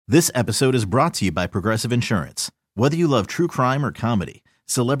This episode is brought to you by Progressive Insurance. Whether you love true crime or comedy,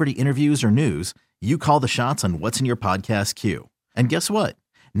 celebrity interviews or news, you call the shots on what's in your podcast queue. And guess what?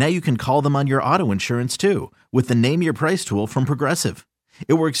 Now you can call them on your auto insurance too with the Name Your Price tool from Progressive.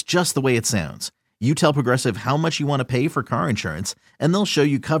 It works just the way it sounds. You tell Progressive how much you want to pay for car insurance, and they'll show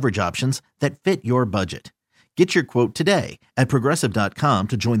you coverage options that fit your budget. Get your quote today at Progressive.com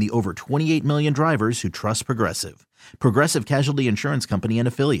to join the over 28 million drivers who trust Progressive. Progressive Casualty Insurance Company and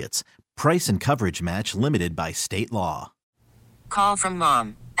Affiliates. Price and coverage match limited by state law. Call from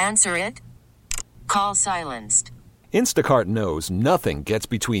mom. Answer it. Call silenced. Instacart knows nothing gets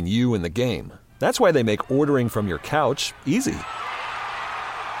between you and the game. That's why they make ordering from your couch easy.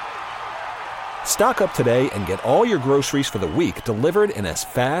 Stock up today and get all your groceries for the week delivered in as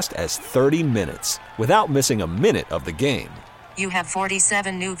fast as 30 minutes without missing a minute of the game. You have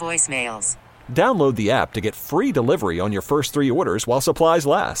 47 new voicemails. Download the app to get free delivery on your first 3 orders while supplies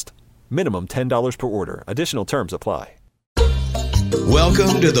last. Minimum $10 per order. Additional terms apply.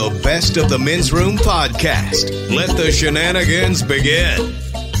 Welcome to the Best of the Men's Room podcast. Let the shenanigans begin.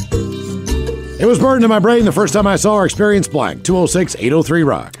 It was burned in my brain the first time I saw or experienced blank.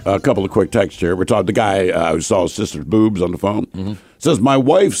 206-803-ROCK. A couple of quick texts here. We're talking to the guy who saw his sister's boobs on the phone. Mm-hmm. Says, my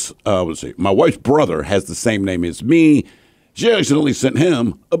wife's brother has the same name as me. She accidentally sent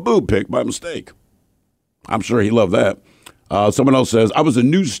him a boob pic by mistake. I'm sure he loved that. Someone else says, I was a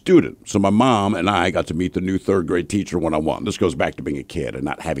new student, so my mom and I got to meet the new third grade teacher one-on-one. This goes back to being a kid and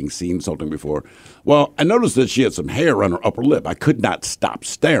not having seen something before. Well, I noticed that she had some hair on her upper lip. I could not stop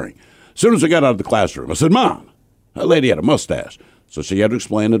staring. As soon as I got out of the classroom, I said, Mom, that lady had a mustache. So she had to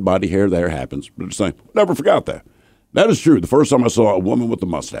explain that body hair there happens. But it's like, never forgot that. That is true. The first time I saw a woman with a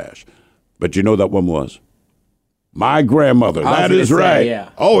mustache. But you know that one was? My grandmother. That is right.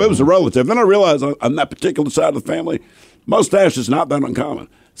 Yeah. Oh, it was a relative. Then I realized on that particular side of the family, mustache is not that uncommon.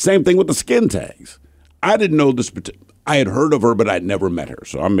 Same thing with the skin tags. I didn't know this I had heard of her, but I'd never met her.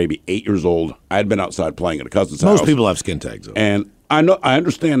 So I'm maybe 8 years old. I had been outside playing at a cousin's house. Most people have skin tags, though. And I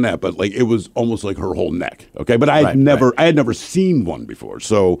understand that, but like it was almost like her whole neck. Okay, but I had never seen one before.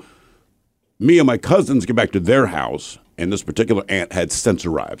 So me and my cousins get back to their house, and this particular aunt had since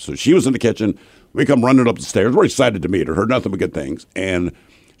arrived. So she was in the kitchen. We come running up the stairs. We're excited to meet her. Heard nothing but good things, and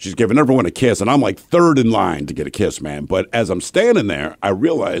she's giving everyone a kiss, and I'm like third in line to get a kiss, man. But as I'm standing there, I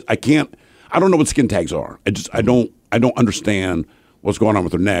realize I don't know what skin tags are. I don't understand what's going on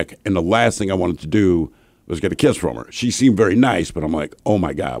with her neck. And the last thing I wanted to do was get a kiss from her. She seemed very nice, but I'm like, oh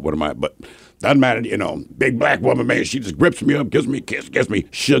my God, what am I? But doesn't matter, big black woman, man. She just grips me up, gives me a kiss, gives me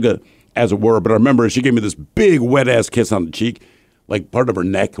sugar, as it were. But I remember she gave me this big wet ass kiss on the cheek, like part of her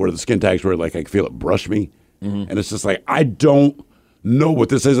neck where the skin tags were, like I could feel it brush me. Mm-hmm. And it's just like, I don't know what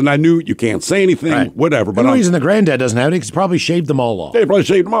this is. And I knew you can't say anything, whatever. But the reason the granddad doesn't have it, he's probably shaved them all off. They probably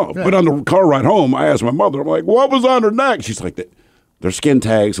shaved them off. Right. But on the car ride home, I asked my mother, I'm like, what was on her neck? She's like, they're skin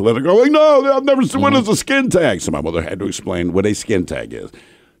tags. So let her go, like, no, I've never seen what is a skin tag. So my mother had to explain what a skin tag is.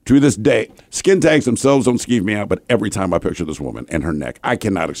 To this day, skin tags themselves don't skeeve me out, but every time I picture this woman and her neck, I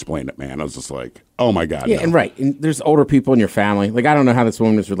cannot explain it, man. I was just like, oh my God. Yeah, no. and there's older people in your family. Like, I don't know how this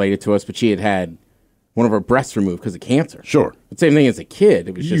woman was related to us, but she had one of her breasts removed because of cancer. Sure. The same thing as a kid.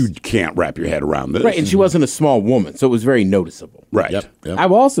 It was you can't wrap your head around this. Right, and she wasn't a small woman, so it was very noticeable. Right. Yep. I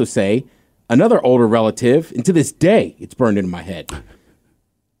will also say, another older relative, and to this day, it's burned into my head.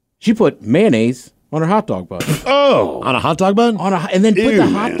 She put mayonnaise on her hot dog bun. Oh. On a hot dog bun? And then put the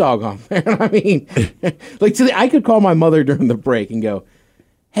hot dog on there. I mean, I could call my mother during the break and go,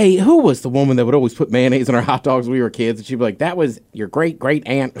 hey, who was the woman that would always put mayonnaise on our hot dogs when we were kids? And she'd be like, that was your great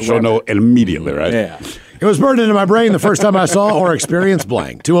aunt. She'll know immediately, right? Yeah. It was burned into my brain the first time I saw or experienced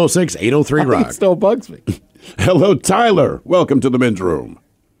blank. 206-803-ROCK. It still bugs me. Hello, Tyler. Welcome to the men's room.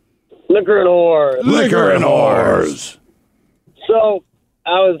 Liquor and whores. Liquor and whores. So,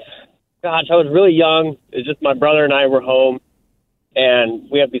 I was really young. It was just my brother and I were home. And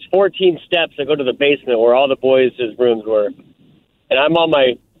we have these 14 steps that go to the basement where all the boys' rooms were. And I'm on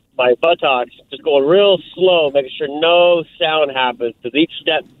my buttocks, just going real slow, making sure no sound happens, because each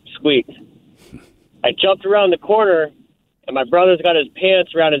step squeaked. I jumped around the corner, and my brother's got his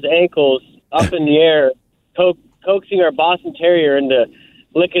pants around his ankles, up in the air, coaxing our Boston Terrier into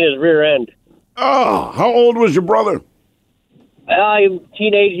licking his rear end. Oh, how old was your brother?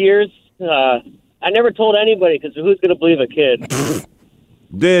 Teenage years. I never told anybody, because who's going to believe a kid?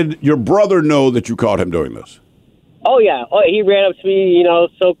 Did your brother know that you caught him doing this? Oh, yeah. Oh, he ran up to me,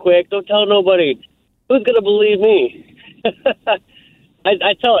 so quick. Don't tell nobody. Who's going to believe me?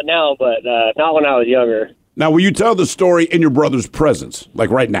 I tell it now, but not when I was younger. Now, will you tell the story in your brother's presence,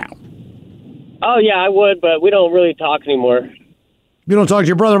 like right now? Oh, yeah, I would, but we don't really talk anymore. You don't talk to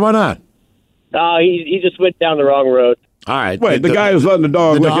your brother? Why not? He just went down the wrong road. All right. Wait, the guy who's letting the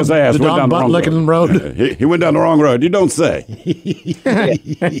dog lick his ass the went down dog the wrong licking road. road. He went down the wrong road. You don't say.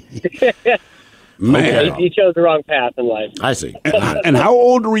 Man. He chose the wrong path in life. I see. And how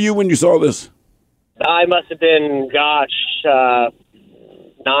old were you when you saw this? I must have been,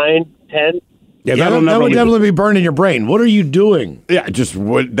 9, 10. Yeah, that would definitely be burning your brain. What are you doing? Yeah, just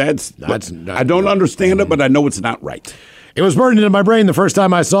what? That's I don't understand it, but I know it's not right. It was burned into my brain the first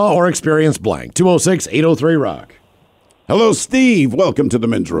time I saw or experienced blank. 206-803-ROCK. Hello, Steve. Welcome to the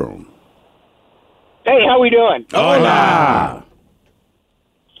men's room. Hey, how we doing? Hola.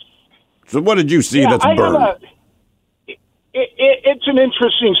 So what did you see that's burned? It's an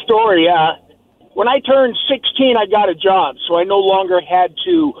interesting story. When I turned 16, I got a job, so I no longer had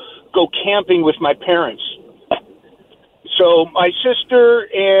to go camping with my parents. So my sister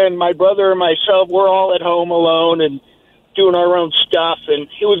and my brother and myself, we're all at home alone and doing our own stuff, and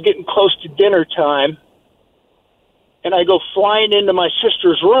it was getting close to dinner time. And I go flying into my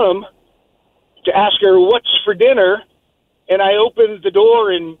sister's room to ask her what's for dinner, and I open the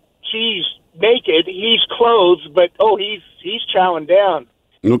door and she's naked. He's clothed, but he's chowing down.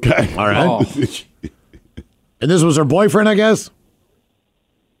 Okay, all right. And this was her boyfriend, I guess.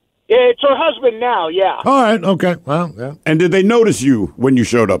 It's her husband now. Yeah. All right. Okay. Well, yeah. And did they notice you when you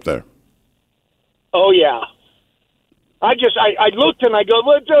showed up there? Oh yeah. I looked and I go,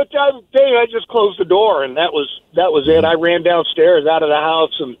 I just closed the door, and that was it. I ran downstairs out of the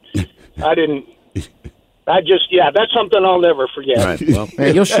house, and that's something I'll never forget. Right. Well,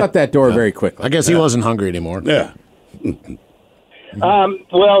 man, you'll shut that door very quickly. I guess he wasn't hungry anymore. Yeah. Her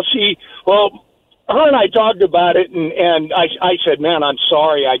and I talked about it, and I said, man, I'm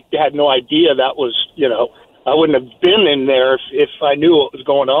sorry. I had no idea that was, I wouldn't have been in there if I knew what was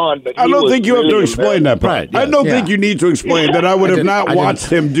going on. But I don't think you have to explain that part. Right, yes. I don't think you need to explain that I would have not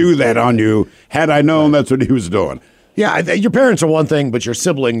watched him do that on you had I known that's what he was doing. Yeah, your parents are one thing, but your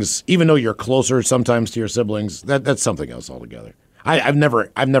siblings, even though you're closer sometimes to your siblings, that's something else altogether. I've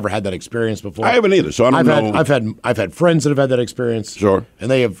never had that experience before. I haven't either, so I don't know. I've had friends that have had that experience. Sure. And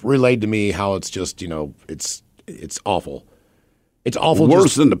they have relayed to me how it's just, it's awful. It's awful.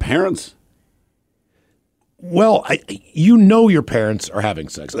 Worse than the parents? Well, your parents are having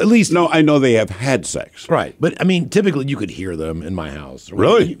sex. At least. No, I know they have had sex. Right. But, I mean, typically you could hear them in my house.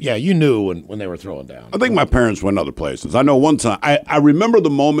 Really? Yeah, you knew when they were throwing down. I think my parents went other places. I know one time, I remember the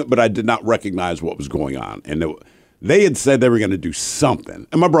moment, but I did not recognize what was going on. And they had said they were going to do something.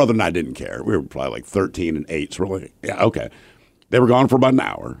 And my brother and I didn't care. We were probably like 13 and 8. So we're like, yeah, okay. They were gone for about an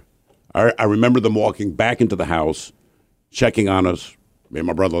hour. I remember them walking back into the house, checking on us. Me and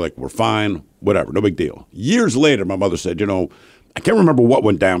my brother we're fine, whatever, no big deal. Years later, my mother said, I can't remember what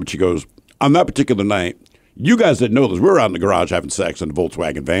went down, but she goes, on that particular night, you guys didn't know this. We were out in the garage having sex in the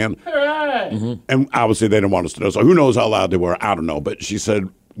Volkswagen van. Right. Mm-hmm. And obviously they didn't want us to know. So who knows how loud they were? I don't know. But she said,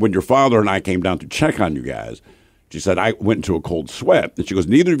 when your father and I came down to check on you guys, she said, I went into a cold sweat. And she goes,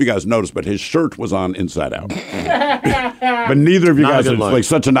 neither of you guys noticed, but his shirt was on inside out. But neither of you guys, it's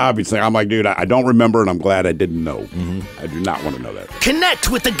such an obvious thing. I'm like, dude, I don't remember, and I'm glad I didn't know. Mm-hmm. I do not want to know that.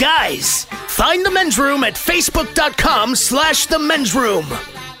 Connect with the guys. Find the men's room at facebook.com/the men's room.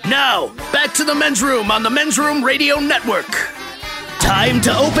 Now, back to the men's room on the Men's Room Radio Network. Time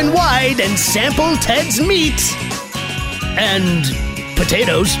to open wide and sample Ted's meat and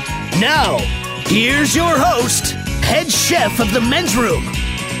potatoes. Now, here's your host, head chef of the men's room,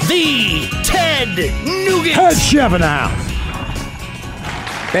 the Ted Nugent. Head chef in the house.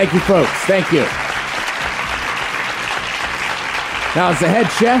 Thank you, folks. Thank you. Now, as the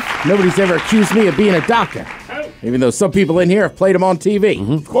head chef, nobody's ever accused me of being a doctor, even though some people in here have played them on TV.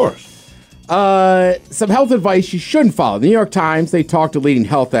 Mm-hmm, of course. Some health advice you shouldn't follow. The New York Times, they talked to leading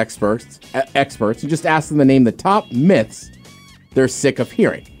health experts and just asked them to name the top myths they're sick of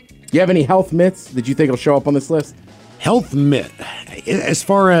hearing. Do you have any health myths that you think will show up on this list? Health myth. As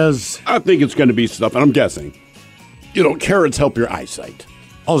far as... I think it's going to be stuff, and I'm guessing, carrots help your eyesight.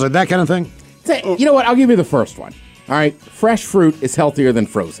 Oh, is it that kind of thing? You know what? I'll give you the first one. All right. Fresh fruit is healthier than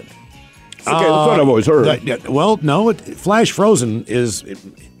frozen. Okay, that's what I've always heard. No, flash frozen it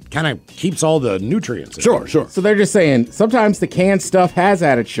kind of keeps all the nutrients. Sure. So they're just saying sometimes the canned stuff has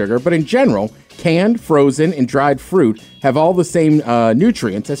added sugar, but in general, canned, frozen, and dried fruit have all the same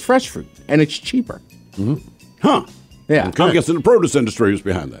nutrients as fresh fruit, and it's cheaper. Mm-hmm. Huh. Yeah. Okay. I'm guessing the produce industry was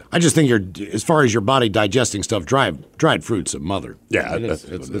behind that. I just think as far as your body digesting stuff, dried fruit's a mother. Yeah,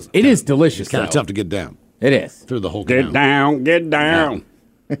 it is delicious. It's kind of tough to get down. It is. Through the whole Get down. Yeah.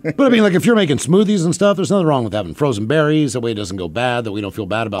 But I mean, like if you're making smoothies and stuff, there's nothing wrong with having frozen berries. That way it doesn't go bad. That we don't feel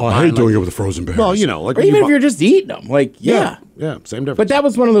bad about. I hate doing it with the frozen berries. Well, you know, like or even if you're just eating them, like yeah, same difference. But that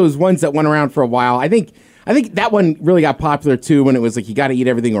was one of those ones that went around for a while. I think that one really got popular too when it was like you got to eat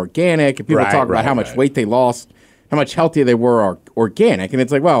everything organic, and people talk about how much weight they lost, how much healthier they were organic, and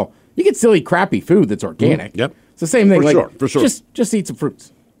it's like, well, you can still eat crappy food that's organic. Yep, it's the same thing. For sure. Just eat some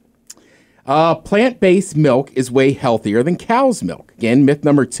fruits. Plant-based milk is way healthier than cow's milk. Again, myth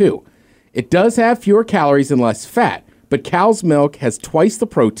number 2. It does have fewer calories and less fat, but cow's milk has twice the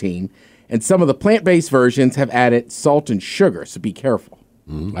protein, and some of the plant-based versions have added salt and sugar, so be careful.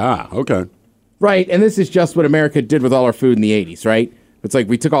 Okay. Right, and this is just what America did with all our food in the 80s, right? It's like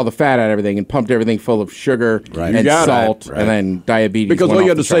we took all the fat out of everything and pumped everything full of sugar and salt, and then diabetes. Because all you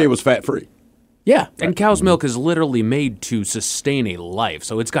had to say it was fat-free. Yeah. And cow's milk is literally made to sustain a life,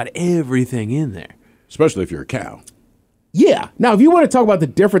 so it's got everything in there. Especially if you're a cow. Yeah. Now, if you want to talk about the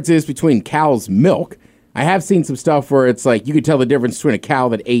differences between cow's milk, I have seen some stuff where it's like you could tell the difference between a cow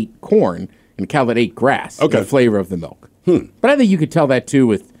that ate corn and a cow that ate grass. Okay. The flavor of the milk. But I think you could tell that too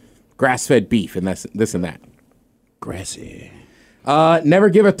with grass-fed beef and this and that. Grassy. Never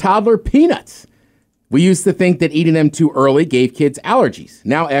give a toddler peanuts. We used to think that eating them too early gave kids allergies.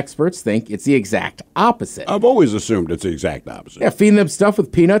 Now experts think it's the exact opposite. I've always assumed it's the exact opposite. Yeah, feeding them stuff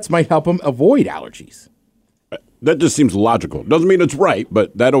with peanuts might help them avoid allergies. That just seems logical. Doesn't mean it's right,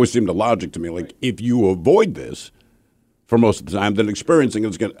 but that always seemed a logic to me. Like, if you avoid this for most of the time, then experiencing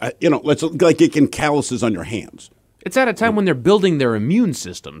it's going to, let's like it can calluses on your hands. It's at a time when they're building their immune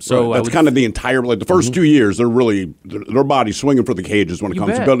system. So that's kind of the entire, like the first 2 years, they're really, their body's swinging for the cages when it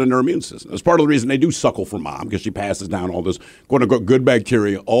comes to building their immune system. That's part of the reason they do suckle from mom, because she passes down all this, good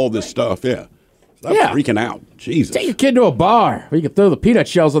bacteria, all this stuff, Stop freaking out. Jesus. Take your kid to a bar where you can throw the peanut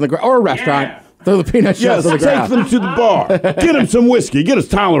shells on the ground, or a restaurant, throw the peanut shells on the ground. Take them to the bar. Get him some whiskey. Get his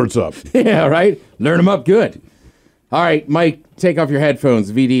tolerance up. Yeah, right? Learn him up good. All right, Mike, take off your headphones,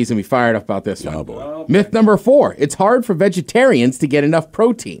 VDs, and be fired up about this one. Oh, boy. Myth number 4. It's hard for vegetarians to get enough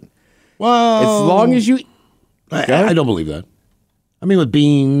protein. Well, as long as you... I don't believe that. I mean, with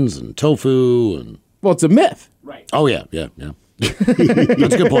beans and tofu and... Well, it's a myth. Right. Oh, yeah.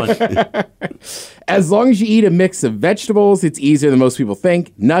 That's a good point. As long as you eat a mix of vegetables, it's easier than most people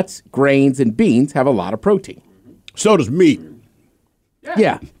think. Nuts, grains, and beans have a lot of protein. So does meat.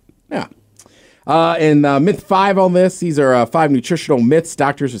 Yeah. And myth 5 on this. These are 5 nutritional myths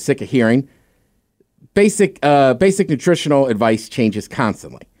doctors are sick of hearing. Basic nutritional advice changes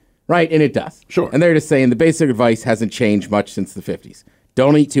constantly, right? And it does. Sure. And they're just saying the basic advice hasn't changed much since the 50s.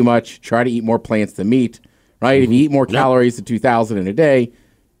 Don't eat too much. Try to eat more plants than meat, right? If you eat more calories than 2,000 in a day,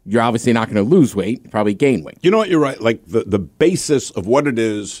 you're obviously not going to lose weight. You probably gain weight. You know what? You're right. Like the basis of what it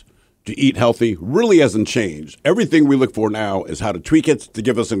is to eat healthy really hasn't changed. Everything we look for now is how to tweak it to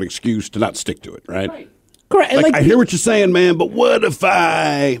give us an excuse to not stick to it, right? Correct. Like, I hear what you're saying, man, but what if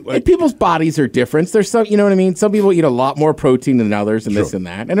and people's bodies are different. There's some, you know what I mean? Some people eat a lot more protein than others and this and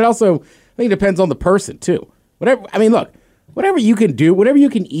that. And it also, I think, depends on the person, too. Whatever you can do, whatever you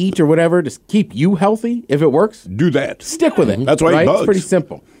can eat or whatever to keep you healthy, if it works, do that. Stick with it. That's why right? bugs. It's pretty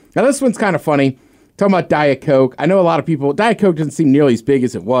simple. Now, this one's kind of funny. Talking about Diet Coke. I know a lot of people, Diet Coke doesn't seem nearly as big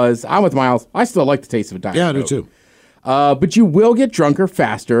as it was. I'm with Miles. I still like the taste of a Diet Coke. Yeah, I do too. But you will get drunker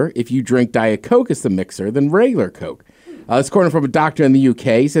faster if you drink Diet Coke as the mixer than regular Coke. This according from a doctor in the UK.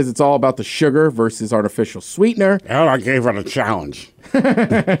 He says it's all about the sugar versus artificial sweetener. Hell, I gave it a challenge.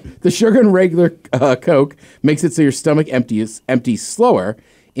 The sugar in regular Coke makes it so your stomach empties slower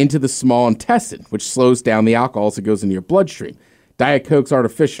into the small intestine, which slows down the alcohol as it goes into your bloodstream. Diet Coke's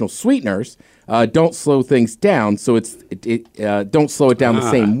artificial sweeteners don't slow things down, so don't slow it down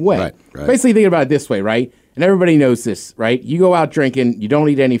the same way. Right. Basically, think about it this way, right? And everybody knows this, right? You go out drinking, you don't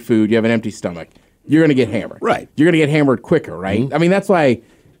eat any food, you have an empty stomach. You're going to get hammered. Right. You're going to get hammered quicker, right? Mm-hmm. I mean, that's why,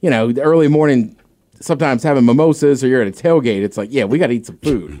 the early morning, sometimes having mimosas or you're at a tailgate, it's like, yeah, we got to eat some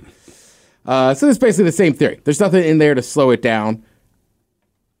food. So it's basically the same theory. There's nothing in there to slow it down.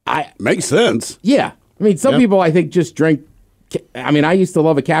 Makes sense. Yeah. I mean, some people, I think, just drink. I mean, I used to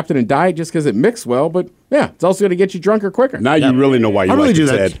love a Captain and Diet just because it mixed well, but yeah, it's also going to get you drunker quicker. Now you really know why you like do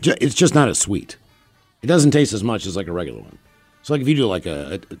it, that. It's just not as sweet. It doesn't taste as much as like a regular one. So like if you do like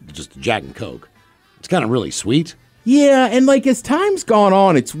just Jack and Coke, it's kind of really sweet. Yeah, and like as time's gone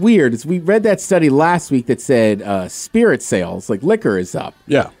on, it's weird. We read that study last week that said spirit sales, like liquor, is up.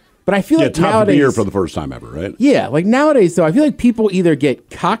 Yeah. But I feel like top nowadays, beer for the first time ever, right? Yeah, like nowadays though, I feel like people either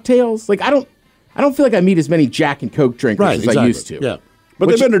get cocktails. Like I don't feel like I meet as many Jack and Coke drinkers as I used to. Yeah. But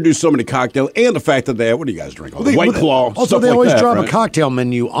they've introduced so many cocktails, and the fact that what do you guys drink? White Claw. Also, they always drop a cocktail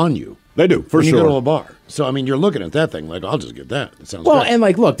menu on you. They do, for when sure. you go to a bar. So, I mean, you're looking at that thing like, I'll just get that. It sounds Well, great. and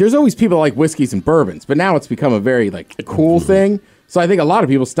like, look, there's always people like whiskeys and bourbons, but now it's become a very like cool thing. So I think a lot of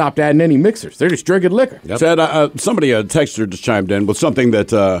people stopped adding any mixers. They're just drinking liquor. Said somebody, a texter, just chimed in with something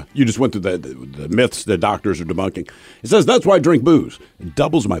that you just went through the myths that doctors are debunking. It says, that's why I drink booze. It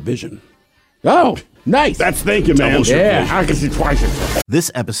doubles my vision. Oh, nice. That's thinking, man. Yeah. I can see twice.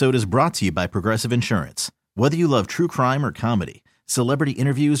 This episode is brought to you by Progressive Insurance. Whether you love true crime or comedy, celebrity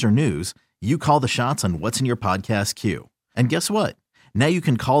interviews or news, you call the shots on what's in your podcast queue. And guess what? Now you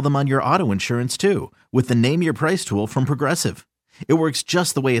can call them on your auto insurance too with the Name Your Price tool from Progressive. It works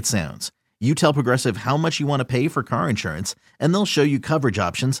just the way it sounds. You tell Progressive how much you want to pay for car insurance, and they'll show you coverage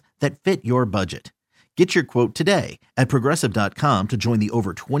options that fit your budget. Get your quote today at Progressive.com to join the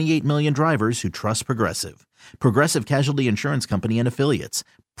over 28 million drivers who trust Progressive. Progressive Casualty Insurance Company and Affiliates.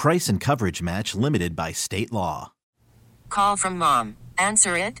 Price and coverage match limited by state law. Call from mom.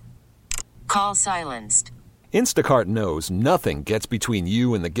 Answer it. Call silenced. Instacart knows nothing gets between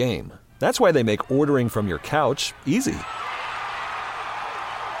you and the game. That's why they make ordering from your couch easy.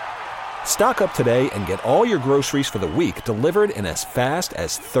 Stock up today and get all your groceries for the week delivered in as fast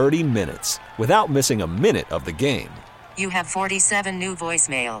as 30 minutes without missing a minute of the game. You have 47 new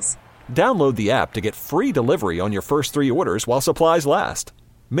voicemails. Download the app to get free delivery on your first 3 orders while supplies last.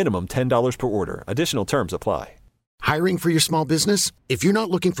 Minimum $10 per order. Additional terms apply. Hiring for your small business? If you're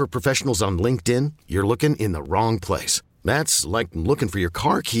not looking for professionals on LinkedIn, you're looking in the wrong place. That's like looking for your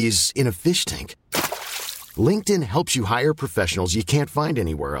car keys in a fish tank. LinkedIn helps you hire professionals you can't find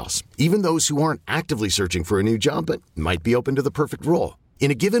anywhere else, even those who aren't actively searching for a new job but might be open to the perfect role.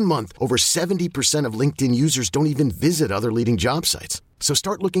 In a given month, over 70% of LinkedIn users don't even visit other leading job sites. So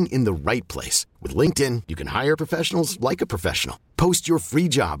start looking in the right place. With LinkedIn, you can hire professionals like a professional. Post your free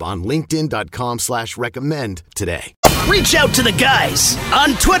job on linkedin.com/recommend today. Reach out to the guys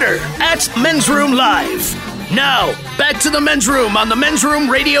on Twitter at Men's Room Live. Now, back to the Men's Room on the Men's Room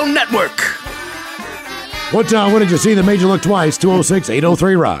Radio Network. What did you see that made you look twice?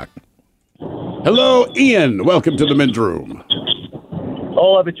 206-803-ROCK. Hello, Ian. Welcome to the Men's Room.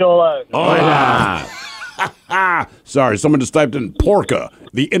 Hola, bichola. Hola. Sorry, someone just typed in porca,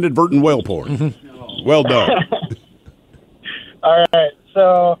 the inadvertent whale porn. Well done. All right,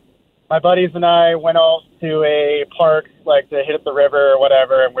 so my buddies and I went out to a park, like to hit up the river or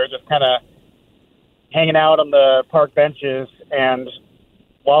whatever, and we're just kind of hanging out on the park benches. And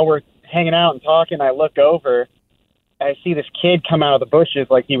while we're hanging out and talking, I look over, I see this kid come out of the bushes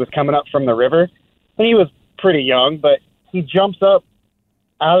like he was coming up from the river. And he was pretty young, but he jumps up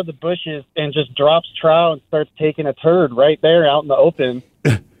out of the bushes and just drops trow and starts taking a turd right there out in the open.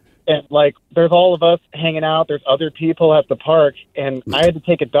 And like, there's all of us hanging out. There's other people at the park, and I had to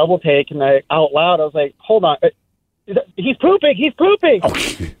take a double take. And out loud, I was like, "Hold on, he's pooping! He's pooping!"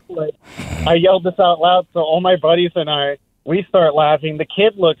 Like, I yelled this out loud, so all my buddies and we start laughing. The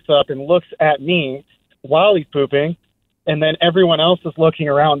kid looks up and looks at me while he's pooping, and then everyone else is looking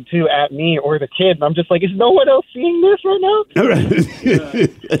around too at me or the kid. And I'm just like, "Is no one else seeing this right now?"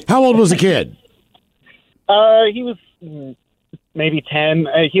 How old was the kid? He was maybe 10.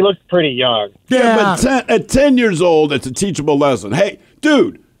 He looks pretty young. Yeah, but at 10 years old, it's a teachable lesson. Hey,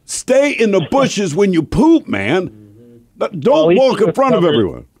 dude, stay in the bushes when you poop, man. Don't walk in front of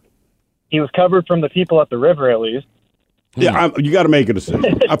everyone. He was covered from the people at the river, at least. Yeah, you got to make a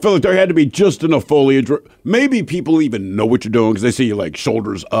decision. I feel like there had to be just enough foliage. Maybe people even know what you're doing because they see you like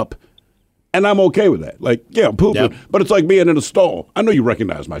shoulders up. And I'm okay with that. Like, yeah, I'm pooping. Yep. But it's like being in a stall. I know you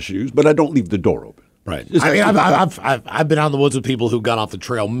recognize my shoes, but I don't leave the door open. Right. I mean, I've been out in the woods with people who got off the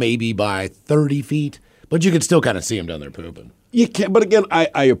trail maybe by 30 feet, but you can still kind of see them down there pooping. You can't, but again,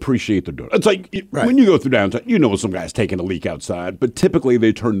 I appreciate the door. It's like when you go through downtown, you know some guy's taking a leak outside, but typically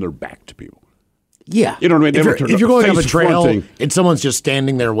they turn their back to people. Yeah. You know what I mean? If you're going up a trail and someone's just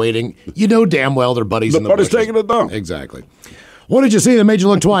standing there waiting, you know damn well their buddies in the bushes. taking it down. Exactly. What did you see that made you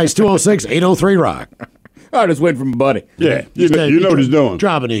look twice? 206-803-ROCK. I just went from a buddy. Yeah, you know what he's doing.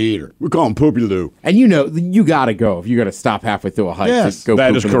 Dropping a heater. We call him Poopy Lou. And you know, you got to go if you're going to stop halfway through a hike. Yes, go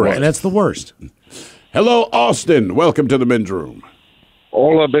that is correct. And that's the worst. Hello, Austin. Welcome to the Men's Room.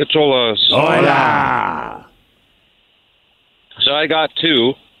 Hola, bicholas. Hola. So I got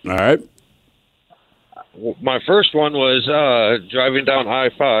two. All right. My first one was driving down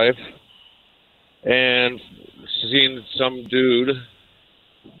I-5 and seeing some dude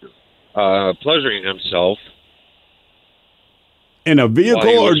pleasuring himself in a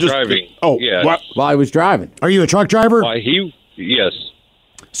vehicle or just driving. Oh, yeah. While I was driving. Are you a truck driver? Yes.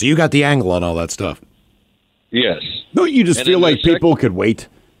 So you got the angle on all that stuff. Yes. Don't you just feel like people could wait?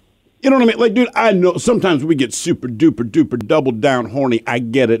 You know what I mean? Like, dude, I know sometimes we get super duper duper double down horny. I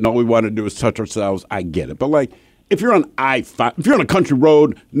get it, and all we want to do is touch ourselves. I get it, but like, if you're on I-5, if you're on a country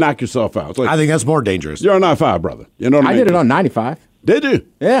road, knock yourself out. It's like, I think that's more dangerous. You're on I-5, brother. You know what I mean? I did it on 95. Did you?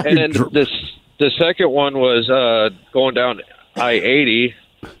 Yeah. And then the second one was going down I-80.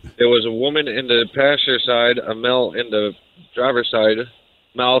 There was a woman in the passenger side, a male in the driver's side,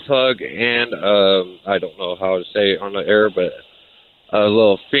 mouth hug, and I don't know how to say it on the air, but a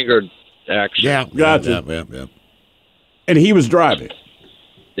little finger action. Yeah, gotcha. Yeah. And he was driving.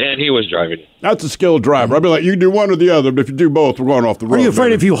 And he was driving. That's a skilled driver. I'd be like, you can do one or the other, but if you do both, we're going off the road. Are you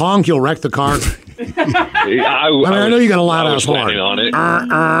afraid if you honk, you'll wreck the car? I know you got a loud ass horn. On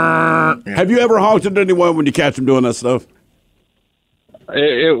it. Have you ever honked at anyone when you catch them doing that stuff?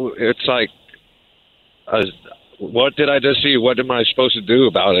 It's like, what did I just see? What am I supposed to do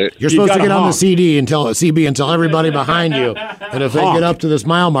about it? You're supposed to get on the CB and tell everybody behind you, and if they get up to this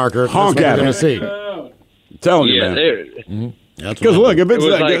mile marker, honk that's what at they're going to see. I'm telling you, man. Because look, if it's it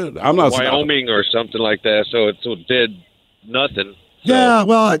was that like good, I'm not Wyoming or something like that, so it did nothing. So Yeah,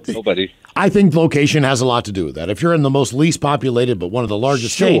 well, nobody. I think location has a lot to do with that. If you're in the most least populated but one of the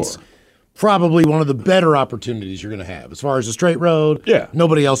largest states, probably one of the better opportunities you're going to have as far as a straight road. Yeah,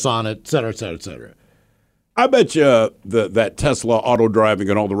 nobody else on it, et cetera, et cetera, et cetera. I bet you that Tesla auto driving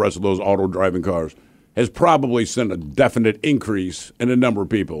and all the rest of those auto driving cars has probably sent a definite increase in the number of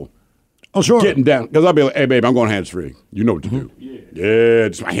people. Oh, sure. Getting down. Because I'll be like, hey, babe, I'm going hands-free. You know what to do. Yeah,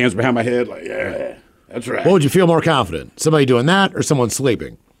 just my hands behind my head. Like, yeah, that's right. What would you feel more confident? Somebody doing that or someone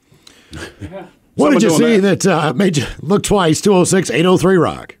sleeping? What did you see that made you look twice?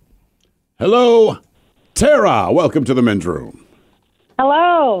 206-803-ROCK. Hello, Tara. Welcome to the men's room.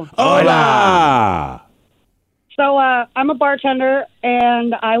 Hello. Hola. So I'm a bartender,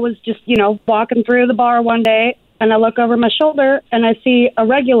 and I was just, walking through the bar one day, and I look over my shoulder, and I see a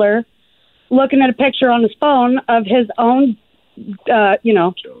regular looking at a picture on his phone of his own,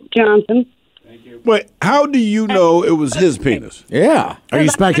 Johnson. Wait, how do you know it was his penis? Yeah. Are you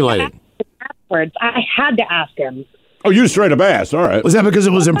speculating? Afterwards, I had to ask him. Oh, you straight up ass. All right. Was that because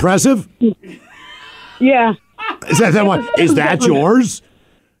it was impressive? Yeah. Is that one? Is that yours?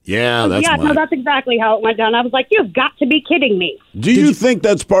 Yeah, that's mine. No, that's exactly how it went down. I was like, you've got to be kidding me. Do you think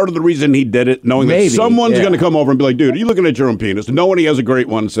that's part of the reason he did it, knowing that someone's going to come over and be like, dude, are you looking at your own penis? Knowing he has a great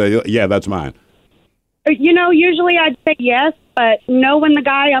one, say, yeah, that's mine. Usually I'd say yes, but knowing the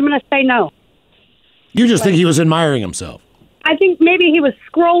guy, I'm going to say no. You just think he was admiring himself? I think maybe he was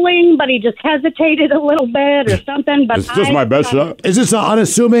scrolling, but he just hesitated a little bit or something. But Is this my best shot? Is this an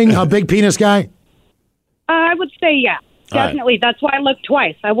unassuming big penis guy? I would say yeah. Definitely. That's why I looked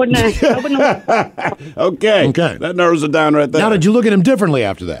twice. I wouldn't have. Okay. That narrows it down right there. Now, did you look at him differently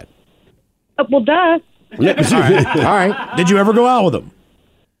after that? Well, duh. All right. Did you ever go out with him?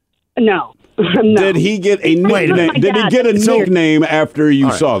 No. No. Did he get a nickname? Did he get a nickname after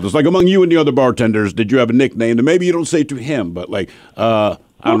you saw this? Like among you and the other bartenders, did you have a nickname that maybe you don't say to him, but like I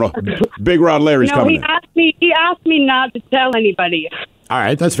don't know, Big Rod Larry's coming. He asked me not to tell anybody. All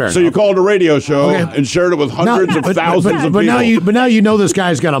right, that's fair. So you called a radio show and shared it with hundreds of thousands of people. But now you know this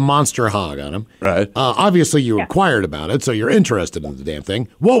guy's got a monster hog on him. Right. Obviously, you inquired about it, so you're interested in the damn thing.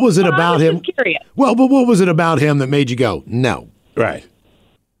 What was it about him? Curious. Well, but what was it about him that made you go no? Right.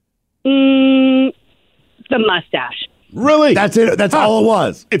 The mustache. Really? That's it. That's all it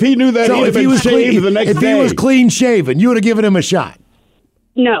was. If he knew that, so he'd have been shaved the next day. If he was clean shaven, you would have given him a shot.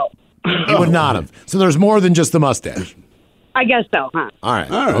 No. You would not have. So there's more than just the mustache. I guess so, huh? All right.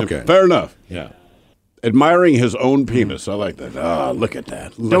 Okay. Fair enough. Yeah. Admiring his own penis. I like that. Oh, look at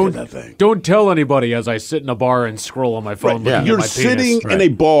that. Look at that thing. Don't tell anybody as I sit in a bar and scroll on my phone looking at You're my sitting penis. in a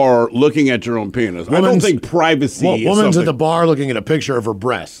bar looking at your own penis. I don't think privacy is Woman's something. at the bar looking at a picture of her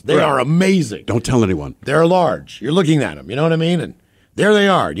breasts. They are amazing. Don't tell anyone. They're large. You're looking at them. You know what I mean? And there they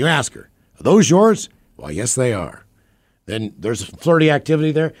are. And you ask her, are those yours? Well, yes, they are. Then there's flirty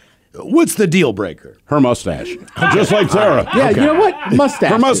activity there. What's the deal breaker? Her mustache. Just like Sarah. Yeah, you know what?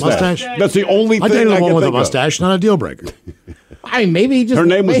 Mustache. Her mustache. That's the only I thing dated I a can woman with a think of. mustache, not a deal breaker. I mean, maybe he just. Her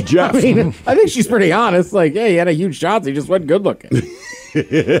name was Jeff. I think she's pretty honest. Like, yeah, he had a huge shot. He just wasn't good looking.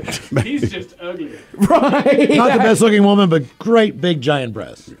 He's just ugly. Right. Not the best looking woman, but great big giant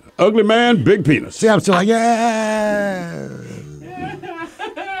breasts. Ugly man, big penis. See, I'm still like, yeah.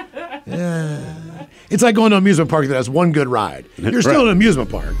 Yeah. It's like going to an amusement park that has one good ride. You're still in an amusement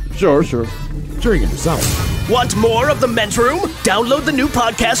park. Sure. Sure, you can do something. Want more of The Men's Room? Download the new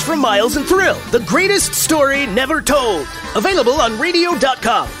podcast from Miles and Thrill, The Greatest Story Never Told. Available on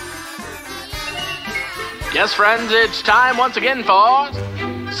radio.com. Yes, friends, it's time once again for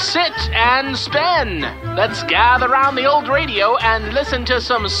Sit and spin. Let's gather around the old radio and listen to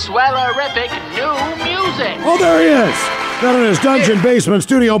some swellerific new music. Oh, there he is. Down in his dungeon basement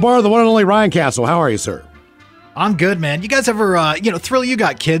studio bar, the one and only Ryan Castle. How are you, sir? I'm good, man. You guys ever, Thrill, you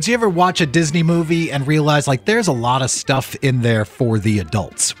got kids. You ever watch a Disney movie and realize, like, there's a lot of stuff in there for the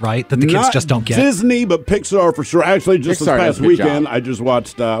adults, right? That the kids just don't get. Disney, but Pixar for sure. Actually, just Pixar this past weekend, I just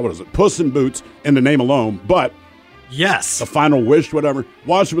watched, Puss in Boots, in the name alone. But yes, The Final Wish, whatever.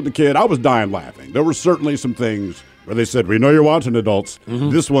 Watched it with the kid. I was dying laughing. There were certainly some things where they said, we know you're watching adults.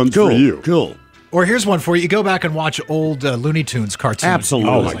 This one's for you. Cool. Or here's one for you. You go back and watch old Looney Tunes cartoons. Absolutely.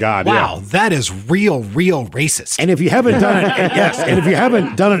 Oh, my God, wow, yeah. that is real racist. And if you haven't done it, and if you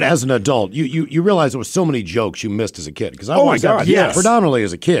haven't done it as an adult, you realize there was so many jokes you missed as a kid. Because I watched that predominantly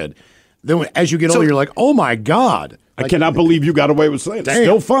as a kid. Then as you get older, you're like, oh my God. I cannot believe you got away with saying it. It's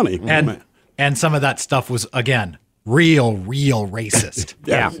still funny. And some of that stuff was, again, real racist.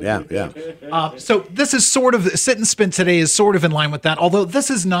 Yeah. So this is sort of, Sit and Spin today is sort of in line with that, although this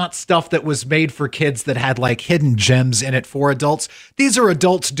is not stuff that was made for kids that had like hidden gems in it for adults. These are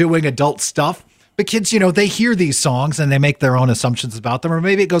adults doing adult stuff. But kids, they hear these songs and they make their own assumptions about them, or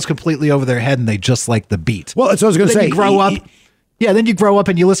maybe it goes completely over their head and they just like the beat. Well, that's what I was going to say. You grow up. Yeah, then you grow up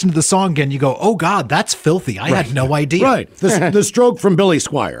and you listen to the song again, you go, oh God, that's filthy. I had no idea. Right. The Stroke from Billy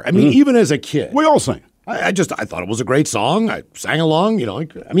Squier. I mean, even as a kid. We all sing. I thought it was a great song. I sang along,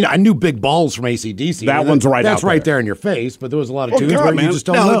 I knew Big Balls from AC/DC. That one's right That's out right there. there in your face, but there was a lot of tunes God, where man. you just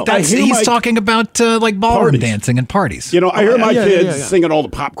don't know. He's talking about like ballroom dancing and parties. I hear my kids singing all the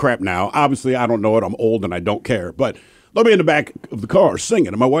pop crap now. Obviously, I don't know it. I'm old and I don't care. But they'll be in the back of the car singing,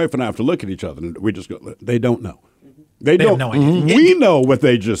 and my wife and I have to look at each other, and we just go, they don't know. They don't. Have no idea. We know what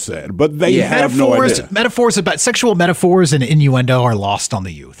they just said, but they have no idea. Metaphors about sexual metaphors and innuendo are lost on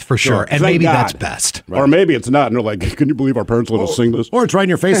the youth for sure, and maybe that's best. Or maybe it's not. And they're like, "Can you believe our parents let us sing this?" Or it's right in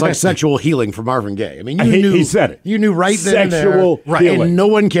your face like Sexual Healing from Marvin Gaye. I mean, he said it. You knew right then and there, healing. and no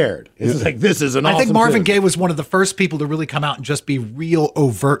one cared. It's like this is an. I awesome think Marvin tune. Gaye was one of the first people to really come out and just be real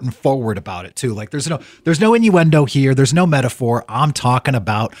overt and forward about it too. Like there's no innuendo here. There's no metaphor. I'm talking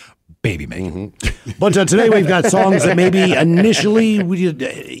about baby making. But today we've got songs that maybe initially you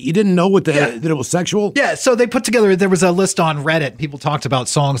didn't know that it was sexual. Yeah, so they put together, there was a list on Reddit. People talked about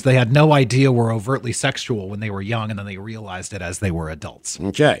songs they had no idea were overtly sexual when they were young, and then they realized it as they were adults.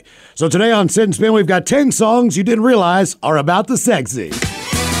 Okay, so today on Sit and Spin, we've got 10 songs you didn't realize are about the sexy. 10,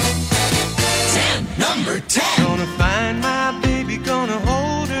 number 10. Gonna find my baby, gonna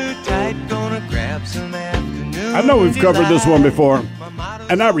hold her tight, gonna grab some afternoon. I know we've covered this one before,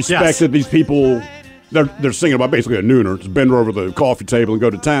 and I respect that these people, they're singing about basically a nooner. Just bend over the coffee table and go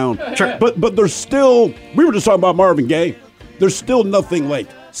to town. Sure. But there's still, we were just talking about Marvin Gaye. There's still nothing like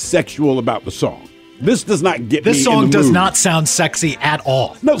sexual about the song. This does not get me This song in the does mood. not sound sexy at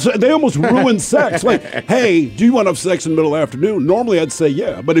all. No, so they almost ruin sex. Like, hey, do you want to have sex in the middle of the afternoon? Normally I'd say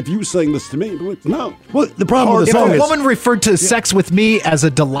yeah, but if you sing this to me, I'd be like, no. Well, the problem with the If song a is woman referred to sex with me as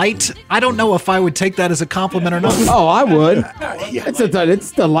a delight, I don't know if I would take that as a compliment or not. Oh, I would.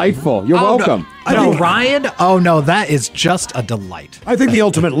 It's delightful. You're welcome. No, Ryan? Oh, no, that is just a delight. I think the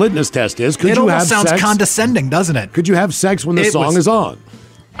ultimate litmus test is, could It you almost have sounds sex? condescending, doesn't it? Could you have sex when the It song was- is on?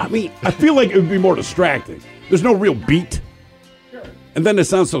 I mean, I feel like it would be more distracting. There's no real beat. And then it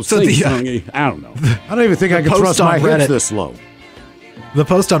sounds so sing-songy. I don't know. I don't even think I can post trust on my Reddit- hips this low. The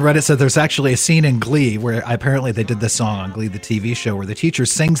post on Reddit said there's actually a scene in Glee where apparently they did this song on Glee, the TV show, where the teacher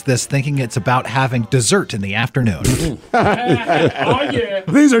sings this thinking it's about having dessert in the afternoon.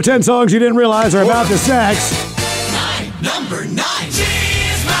 These are 10 songs you didn't realize are about the sex. Number 9.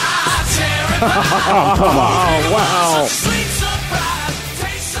 She's my cherry pie. Oh, come on. Oh, wow. Sweet surprise.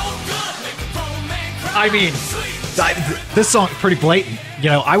 Tastes so good. Make a grown man cry. I mean, this song pretty blatant.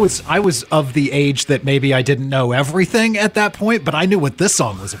 I was of the age that maybe I didn't know everything at that point, but I knew what this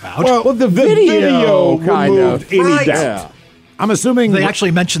song was about. Well, the video kind removed of. any Right. doubt. Yeah. I'm assuming They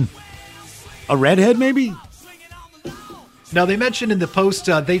actually mentioned. a redhead, maybe? No, they mentioned in the post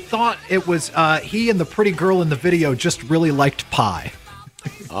they thought it was he and the pretty girl in the video just really liked pie.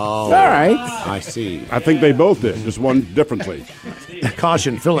 Oh, All right. I see. I think they both did, just one differently.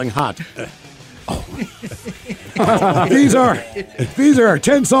 Caution, filling hot. These are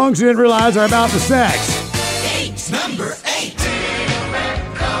 10 songs you didn't realize are about the sex. Number 8.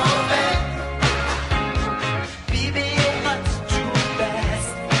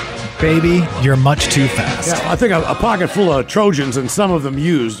 Baby, you're much too fast. Yeah, I think a pocket full of Trojans and some of them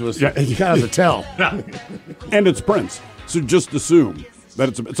used was kind of the tell. And it's Prince. So just assume that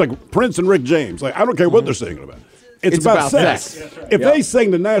it's like Prince and Rick James. Like, I don't care what they're singing about. It's about sex. If they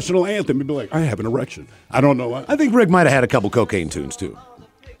sang the national anthem, you'd be like, I have an erection. I don't know why. I think Rick might have had a couple cocaine tunes, too.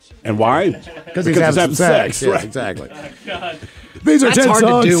 And why? Because he's having sex. Yes, right. exactly. These are That's 10 hard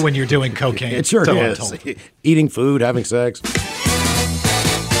songs. to do when you're doing cocaine. It sure so I'm is. told. Eating food, having sex.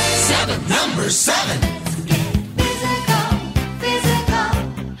 Number 7.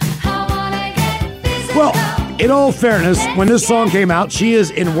 Well, in all fairness, when this song came out, she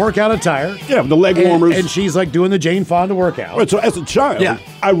is in workout attire. Yeah, the leg warmers. And she's like doing the Jane Fonda workout. Right, so as a child,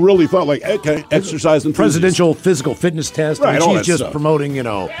 I really thought like, okay, exercise and presidential physical fitness test. Right, and all she's that just stuff. promoting,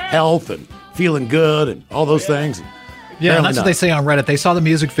 health and feeling good and all those things. Yeah, and that's what they say on Reddit. They saw the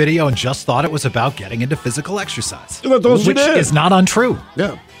music video and just thought it was about getting into physical exercise, which is not untrue.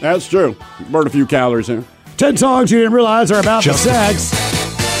 Yeah, that's true. Burned a few calories here. 10 songs you didn't realize are about the sex.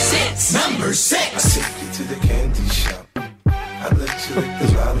 Number 6.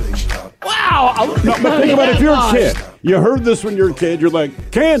 Wow! No, but think about it, if you're a kid, you heard this when you're a kid, you're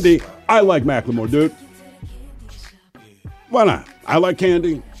like, Candy, I like Macklemore, dude. Why not? I like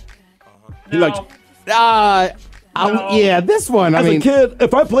Candy. He likes. Yeah, this one. As a kid,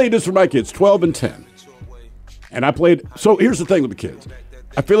 if I played this for my kids, 12 and 10, and I played. So here's the thing with the kids.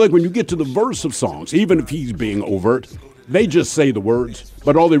 I feel like when you get to the verse of songs, even if he's being overt, they just say the words,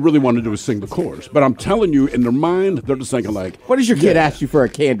 but all they really want to do is sing the chorus. But I'm telling you, in their mind, they're just thinking like, what does your kid ask you for a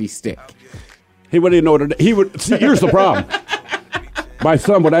candy stick? He wouldn't know what he would. See, here's the problem. My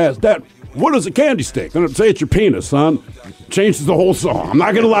son would ask, Dad, what is a candy stick? And I'd say it's your penis, son. Changes the whole song. I'm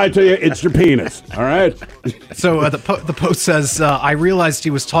not going to lie to you. It's your penis. All right? So the post says, I realized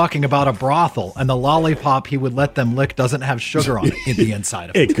he was talking about a brothel, and the lollipop he would let them lick doesn't have sugar on it in the inside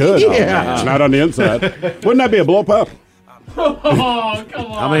of it. It could. Yeah. It's not on the inside. Wouldn't that be a blow pop? Oh, come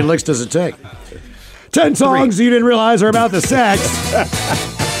on. How many licks does it take? 10 songs you didn't realize are about the sex.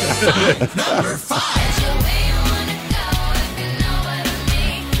 Number 5.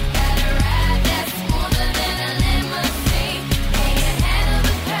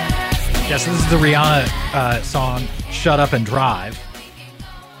 Yes, this is the Rihanna song, Shut Up and Drive.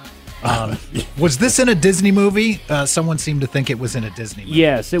 Was this in a Disney movie? Someone seemed to think it was in a Disney movie.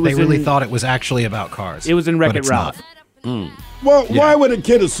 Yes, it was. They really thought it was actually about cars. It was in but Wreck-It it's Ralph. not. Well, why would a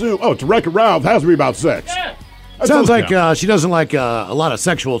kid assume, it's Wreck-It Ralph, it has to be about sex? Sounds like she doesn't like a lot of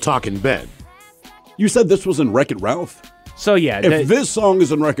sexual talk in bed. You said this was in Wreck-It Ralph? So, yeah. If this song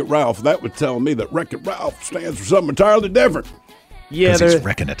is in Wreck-It Ralph, that would tell me that Wreck-It Ralph stands for something entirely different. Yeah, he's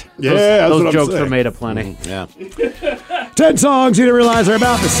wrecking it. Yeah, those jokes are made of plenty. Yeah. 10 songs you didn't realize are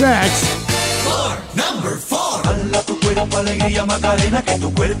about the sex. Number 4.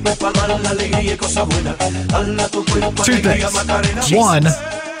 Two things. One,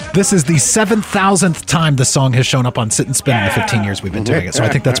 this is the 7,000th time the song has shown up on Sit and Spin in the 15 years we've been doing it, so I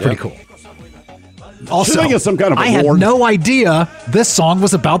think that's pretty cool. Also, Should I get some kind of I had award? no idea this song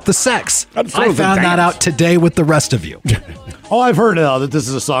was about the sex. I was a found that dance. out today with the rest of you. Oh, I've heard that this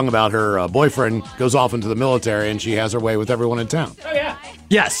is a song about her boyfriend goes off into the military and she has her way with everyone in town. Oh, yeah.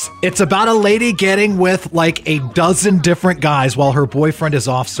 Yes, it's about a lady getting with like a dozen different guys while her boyfriend is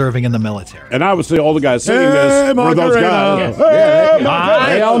off serving in the military. And obviously all the guys singing this were those guys.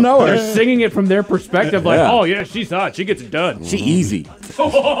 They all know her. They're singing it from their perspective, like, Yeah. oh, yeah, she's hot. She gets it done. She easy.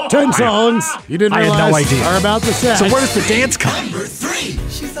 10 songs you didn't I had realize no idea. are about the sex. So where does the dance come? Number 3.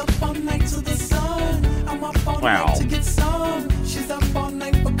 She's up all night to the sun. I'm up all Wow. night to get some. She's up all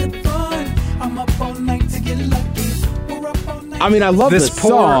night for good fun. I'm up all night to get lucky. We're up all night. I mean, I love this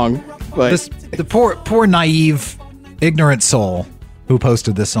song, but the poor naive, ignorant soul who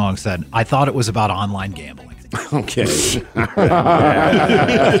posted this song said, "I thought it was about online gambling." Okay.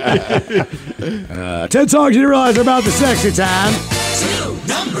 10 songs you didn't realize are about the sexy time.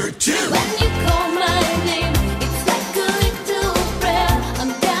 Number 2.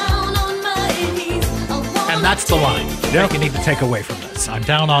 And that's the line that you need to take away from this. I'm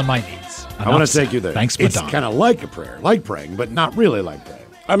down on my knees. I want to take you there. Thanks, It's Madonna. kind of like a prayer, like praying, but not really like praying.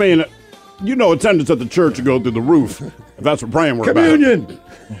 I mean, attendance at the church would go through the roof if that's what praying were Communion. about.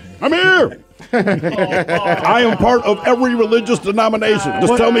 I'm here. I am part of every religious denomination.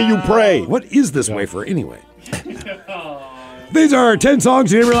 Just tell me you pray. What is this wafer anyway? These are 10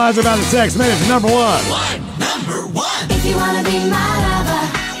 songs you didn't realize are about the sex. Man, it's number 1. Number 1. If you wanna be my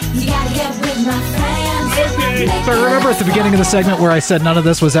lover, you gotta get with my friends. So remember at the beginning of the segment where I said none of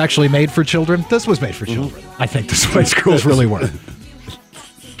this was actually made for children? This was made for children. I think the Spice Girls really were.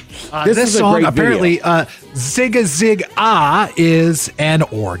 This This is a song great apparently, Zigga Zig Ah is an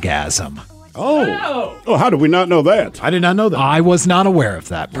orgasm. Oh, how did we not know that? I did not know that. I was not aware of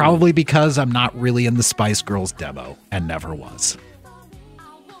that. Probably because I'm not really in the Spice Girls demo and never was.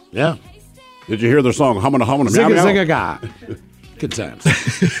 Yeah. Did you hear their song, Hummin' Hummin' Meow Zigga Meow? Zigga Ga. Good times.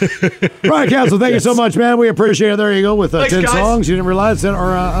 Right, Council, thank you so much, man. We appreciate it. There you go with 10 songs you didn't realize that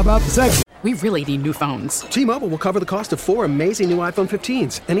are about the sex. We really need new phones. T-Mobile will cover the cost of 4 amazing new iPhone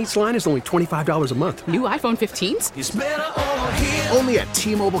 15s, and each line is only $25 a month. New iPhone 15s? Only at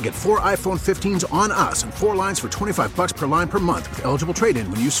T-Mobile, get 4 iPhone 15s on us and 4 lines for $25 per line per month with eligible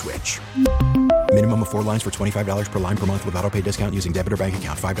trade-in when you switch. Minimum of 4 lines for $25 per line per month with autopay discount using debit or bank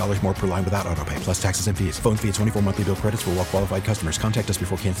account. $5 more per line without autopay, plus taxes and fees. Phone fee at 24 monthly bill credits for well-qualified customers. Contact us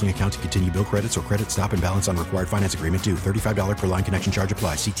before canceling account to continue bill credits or credit stop and balance on required finance agreement due. $35 per line connection charge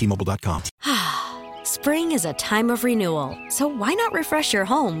applies. See T-Mobile.com. Spring is a time of renewal, so why not refresh your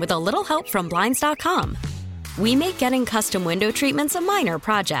home with a little help from Blinds.com? We make getting custom window treatments a minor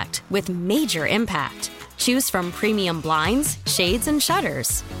project with major impact. Choose from premium blinds, shades, and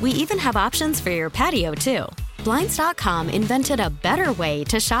shutters. We even have options for your patio, too. Blinds.com invented a better way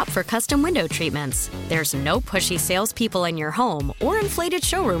to shop for custom window treatments. There's no pushy salespeople in your home or inflated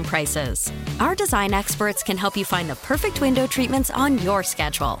showroom prices. Our design experts can help you find the perfect window treatments on your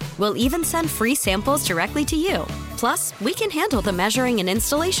schedule. We'll even send free samples directly to you. Plus, we can handle the measuring and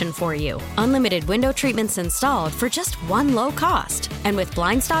installation for you. Unlimited window treatments installed for just one low cost. And with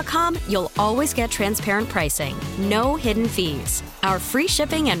Blinds.com, you'll always get transparent pricing. No hidden fees. Our free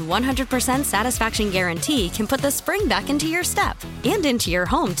shipping and 100% satisfaction guarantee can put the spring back into your step and into your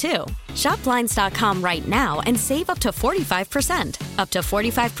home, too. Shop Blinds.com right now and save up to 45%. Up to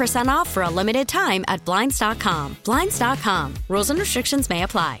 45% off for a limited time at Blinds.com. Blinds.com. Rules and restrictions may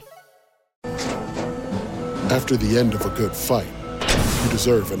apply. After the end of a good fight, you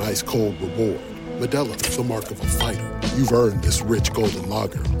deserve an ice-cold reward. Modelo, the mark of a fighter. You've earned this rich golden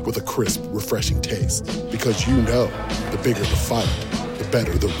lager with a crisp, refreshing taste. Because you know, the bigger the fight, the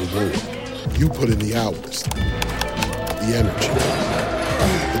better the reward. You put in the hours, the energy,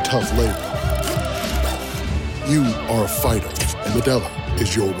 the tough labor. You are a fighter, and Modelo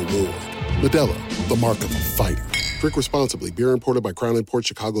is your reward. Modelo, the mark of a fighter. Drink responsibly. Beer imported by Crown Imports,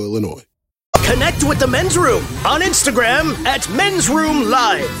 Chicago, Illinois. Connect with the Men's Room on Instagram at Men's Room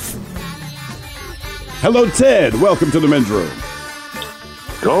Live. Hello, Ted. Welcome to the Men's Room.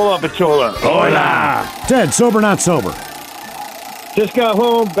 Hola, Pachola. Hola. Ted, sober, not sober? Just got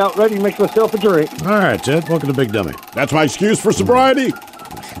home, about ready to make myself a drink. All right, Ted. Welcome to Big Dummy. That's my excuse for sobriety.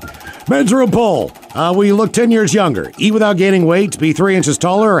 Men's Room poll. Will you look 10 years younger? Eat without gaining weight, be 3 inches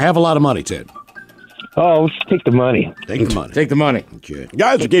taller, or have a lot of money, Ted? Oh, let's take the money. Take the money. Take the money. Okay.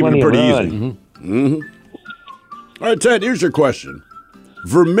 Guys are keeping it pretty easy. Mm-hmm. All right, Ted, here's your question.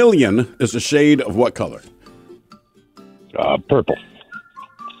 Vermilion is a shade of what color? Purple.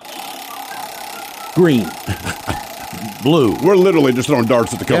 Green. Blue. We're literally just throwing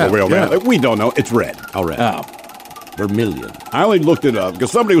darts at the color wheel, man. Like, we don't know. It's red. Oh, red. Oh. Vermilion. I only looked it up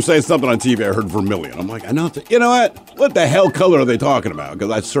because somebody was saying something on TV. I heard vermilion. I'm like, I know. You know what? What the hell color are they talking about?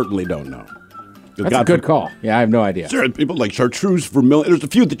 Because I certainly don't know. That's a good call. Yeah, I have no idea. Sure, people like chartreuse, vermilion. There's a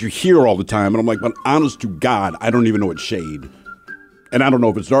few that you hear all the time, and I'm like, but honest to God, I don't even know what shade. And I don't know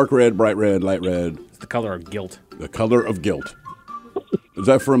if it's dark red, bright red, light red. It's the color of guilt. The color of guilt. Is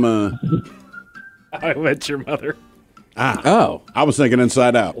that from I Met Your Mother. Oh. I was thinking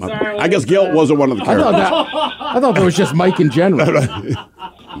Inside Out. Sorry, I guess guilt wasn't one of the characters. I thought that was just Mike in general.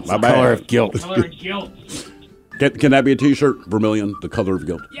 My bad. Color of guilt. Color of guilt. Can that be a T-shirt? Vermilion, the color of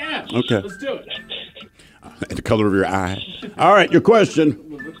guilt. Yeah. Okay. Let's do it. The color of your eye. All right, your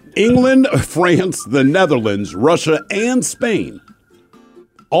question. England, France, the Netherlands, Russia, and Spain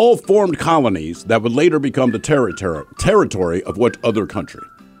all formed colonies that would later become the territory of what other country?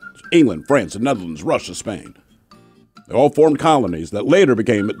 England, France, the Netherlands, Russia, Spain. They all formed colonies that later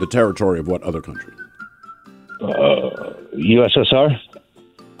became the territory of what other country? USSR.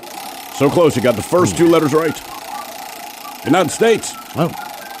 So close, you got the first 2 letters right. United States.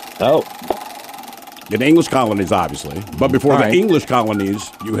 Oh. In English colonies, obviously. But before the English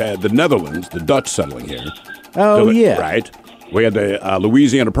colonies, you had the Netherlands, the Dutch settling here. Oh, yeah. Right. We had the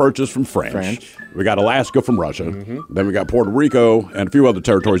Louisiana Purchase from French. We got Alaska from Russia. Then we got Puerto Rico and a few other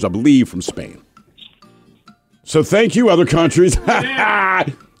territories, I believe, from Spain. So thank you, other countries. All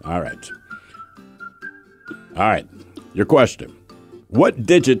right. All right. Your question. What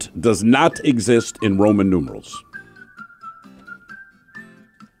digit does not exist in Roman numerals?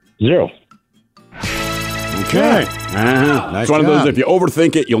 0. Okay. Nice It's one of job. those, if you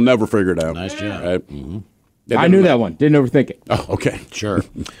overthink it, you'll never figure it out. Nice job. Right? I knew that one. Didn't overthink it. Oh, okay. Sure.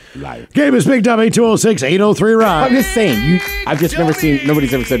 Right. Game is Big Dummy, 206-803-ROCK. I'm just saying, I've just never seen,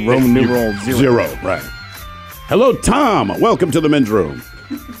 nobody's ever said Roman numeral 0. 0, right. Hello, Tom. Welcome to the Men's Room.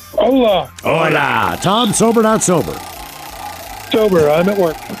 Hola. Hola. Tom, sober, not sober? Sober. I'm at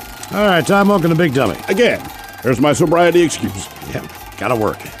work. All right, Tom, welcome to Big Dummy. Again, There's my sobriety excuse. Yeah, gotta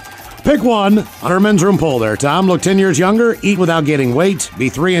work. Pick one on our men's room poll there, Tom. Look 10 years younger, eat without gaining weight, be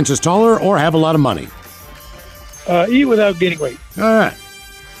 3 inches taller, or have a lot of money. Eat without gaining weight. All right.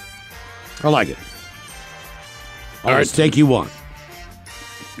 I like it. All right, steak you want.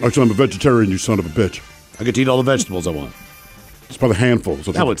 Actually, I'm a vegetarian, you son of a bitch. I get to eat all the vegetables I want. It's probably handfuls.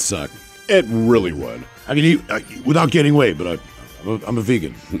 That would suck. It really would. I can eat without gaining weight, but I'm a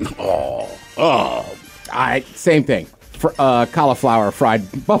vegan. All right, same thing. Cauliflower,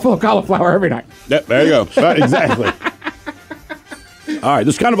 fried buffalo cauliflower every night. Yep, there you go. Right, exactly. All right,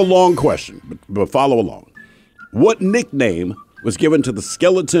 this is kind of a long question, but follow along. What nickname was given to the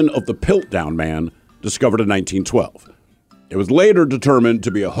skeleton of the Piltdown Man discovered in 1912? It was later determined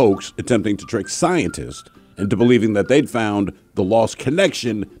to be a hoax attempting to trick scientists into believing that they'd found the lost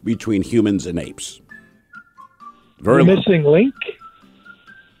connection between humans and apes. The missing link?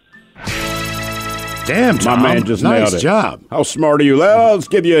 Damn, Tom. My man just nice nailed it. job. How smart are you? Let's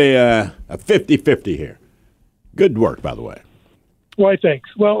give you a 50-50 here. Good work, by the way. Why, thanks.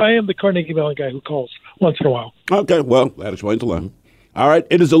 Well, I am the Carnegie Mellon guy who calls once in a while. Okay, well, that explains a lot. All right,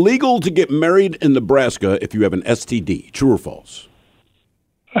 it is illegal to get married in Nebraska if you have an STD. True or false?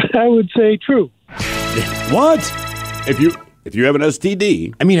 I would say true. What? If you have an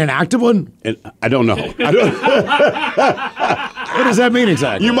STD, I mean an active one? I don't know. What does that mean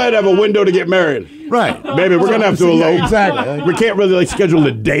exactly? You might have a window to get married. Right. Baby, we're going to have to elope. Exactly. We can't really schedule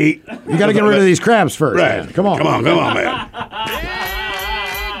a date. You got to get rid of these crabs first. Right. Man. Come on, man.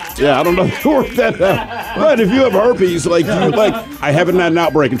 Yeah, I don't know if you work that out. But if you have herpes, I haven't had an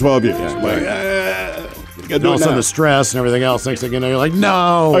outbreak in 12 years. And also the stress and everything else. Next thing you know, you're like,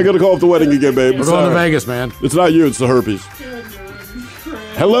 no. I got to call off the wedding again, babe. We're going to Vegas, man. It's not you, it's the herpes.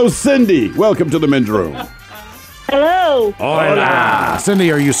 Hello, Cindy. Welcome to the men's room. Hello. Hola.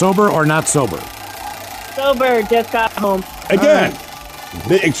 Cindy, are you sober or not sober? Sober, just got home. Again,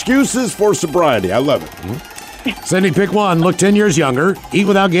 the excuses for sobriety. I love it. Cindy, pick one. Look 10 years younger, eat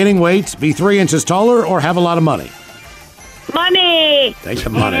without gaining weight, be 3 inches taller, or have a lot of money. Money. Take the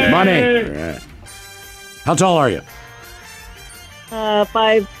money. Money. Right. How tall are you?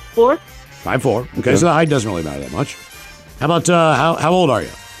 5'4". 5'4". Okay, so the height doesn't really matter that much. How about how old are you?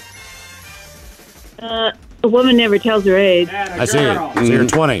 A woman never tells her age. I see it. So you're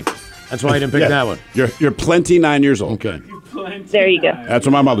 20. That's why I didn't pick that one. You're plenty 9 years old. Okay. There you go. That's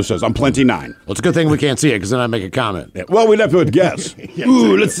what my mother says. I'm plenty 9. Well, it's a good thing we can't see it because then I make a comment. Yeah. Well, we'd have to guess.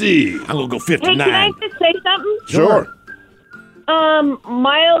 Ooh, let's see. I'm gonna go Hey, 59. can I just say something? Sure.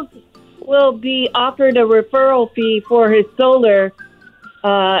 Miles will be offered a referral fee for his solar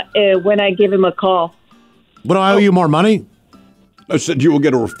when I give him a call. What, do I owe you more money? I said you will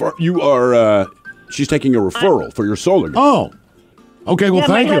get a refer. You are. She's taking a referral for your solar. Oh. Okay. Well,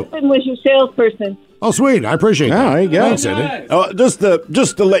 thank my you. husband was your salesperson. Oh, sweet. I appreciate that. There you go. Thanks, Cindy.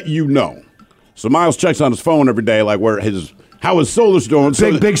 Just to let you know. So Miles checks on his phone every day, like how his solar's doing.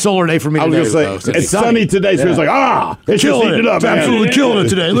 Big solar day for me I today. was going to say, it's sunny today, so he's like, it's killing just heating it. up, It's man. absolutely killing it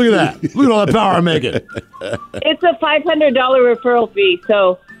today. Look at that. Look at all that power I'm making. It's a $500 referral fee,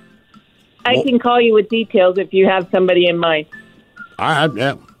 so I can call you with details if you have somebody in mind. All right.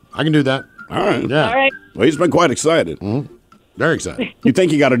 Yeah, I can do that. All right. Yeah. All right. Well, he's been quite excited. Mm-hmm. Very excited. You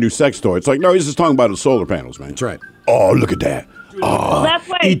think he got a new sex toy? It's like, no, he's just talking about his solar panels, man. That's right. Oh, look at that. Oh, Well, that's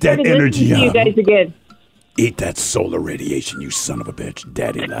why I eat that started energy listening to you up. guys again. Eat that solar radiation, you son of a bitch,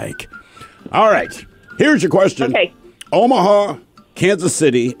 daddy-like. All right, here's your question. Okay. Omaha, Kansas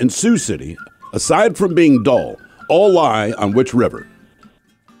City, and Sioux City, aside from being dull, all lie on which river?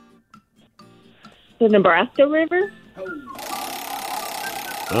 The Nebraska River?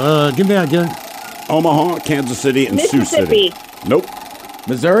 Give me that again. Omaha, Kansas City, and Sioux City. Mississippi. Nope.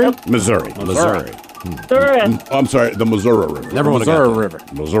 Missouri? Missouri. Missouri. Missouri. I'm sorry, the Missouri River. Never would have got Missouri that.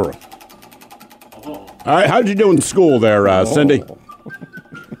 River. Missouri. All right, how'd you do in school there, Cindy?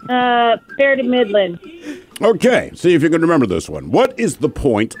 Fair to Midland. Okay, see if you can remember this one. What is the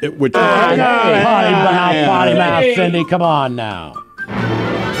point at which... Potty mouth, Cindy. Come on now.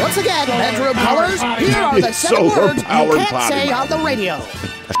 Once again, bedroom callers, here are the 7 words you Solar-powered can't potty say mouth. on the radio.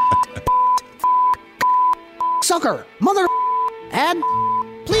 Sucker, mother, and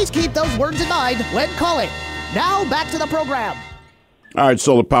please keep those words in mind when calling. Now back to the program. All right,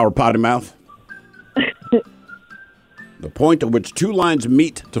 solar power potty mouth. The point at which two lines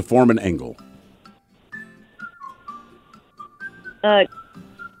meet to form an angle. A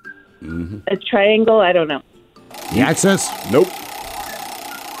triangle? I don't know. The axis? Nope.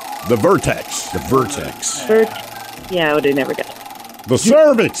 The vertex. The vertex. Yeah, I would have never got it. The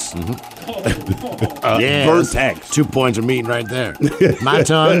cervix. Yeah, vertex. 2 points are meeting right there. My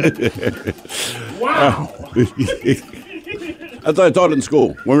tongue. Wow. That's what I taught in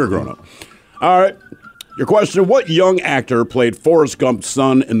school when we were growing up. All right. Your question, what young actor played Forrest Gump's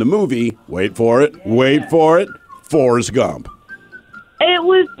son in the movie, wait for it, Forrest Gump? It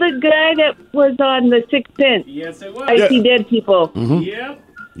was the guy that was on The Sixth Sense. Yes, it was. I See Dead People. Mm-hmm. Yep.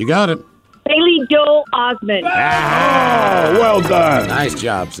 You got it. Haley Joel Osment. Oh, well done. Nice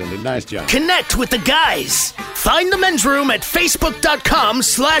job, Cindy. Nice job. Connect with the guys. Find the men's room at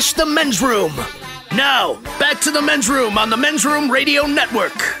facebook.com/the men's room. Now, back to the men's room on the Men's Room Radio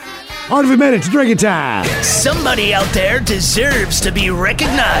Network. Hard of a minute to drinking time. Somebody out there deserves to be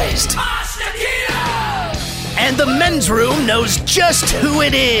recognized. And the men's room knows just who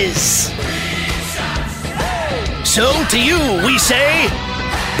it is. So to you, we say,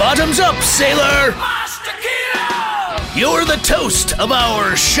 bottoms up, sailor. You're the toast of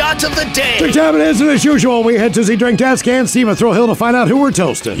our shot of the day. Drink time it is, and as usual, we head to the drink desk and Stephen Thrill Hill to find out who we're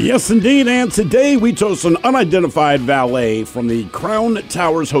toasting. Yes, indeed, and today we toast an unidentified valet from the Crown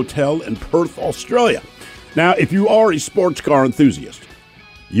Towers Hotel in Perth, Australia. Now, if you are a sports car enthusiast,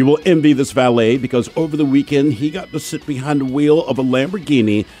 you will envy this valet because over the weekend he got to sit behind the wheel of a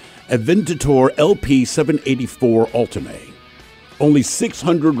Lamborghini Aventador LP 784 Ultimate. Only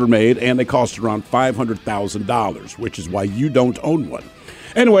 600 were made, and they cost around $500,000, which is why you don't own one.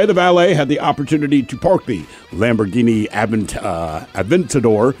 Anyway, the valet had the opportunity to park the Lamborghini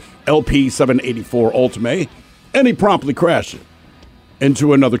Aventador LP 784 Ultimate, and he promptly crashed it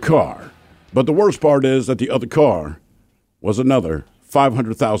into another car. But the worst part is that the other car was another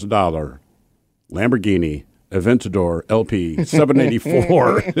 $500,000 Lamborghini Aventador LP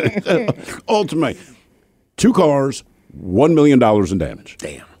 784 Ultimate. Two cars, $1 million in damage.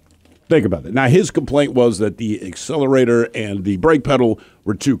 Damn. Think about it. Now, his complaint was that the accelerator and the brake pedal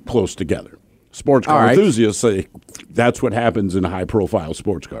were too close together. Sports car enthusiasts say that's what happens in high-profile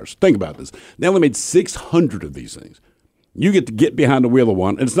sports cars. Think about this. They only made 600 of these things. You get to get behind the wheel of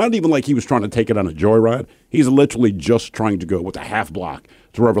one, and it's not even like he was trying to take it on a joyride. He's literally just trying to go with a half block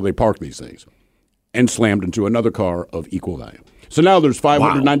to wherever they park these things, and slammed into another car of equal value. So now there's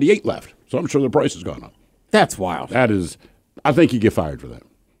 598 left. So I'm sure the price has gone up. That's wild. That is, I think you get fired for that.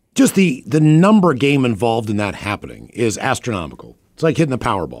 Just the number game involved in that happening is astronomical. It's like hitting the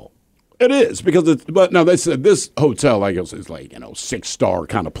Powerball. It is, because but now they said this hotel, I guess, is like, 6-star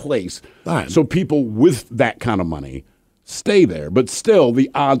kind of place. Right. So people with that kind of money stay there, but still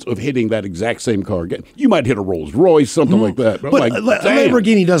the odds of hitting that exact same car again, you might hit a Rolls Royce, something like that. But a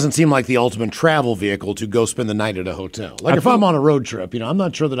Lamborghini doesn't seem like the ultimate travel vehicle to go spend the night at a hotel. Like if I'm on a road trip, I'm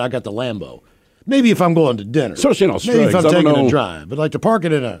not sure that I got the Lambo. Maybe if I'm going to dinner. Especially in Australia. Maybe if I'm taking a drive. But like to park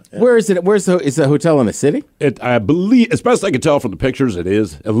it in a... Where is it? Is the hotel in the city? I believe, as best I can tell from the pictures, it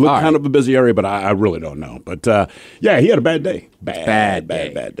is. It looked kind of a busy area, but I really don't know. But yeah, he had a bad day. Bad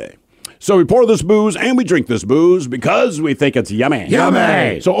day. So we pour this booze and we drink this booze because we think it's yummy.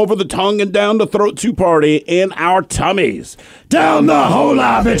 Yummy! So over the tongue and down the throat to party in our tummies. Down the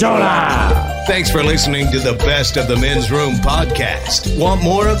hola bichola! Thanks for listening to the Best of the Men's Room podcast. Want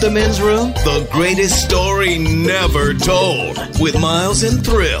more of the Men's Room? The greatest story never told with Miles and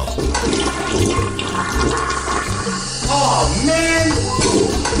Thrill. Oh, man!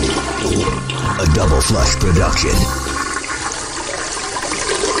 A Double Flush production.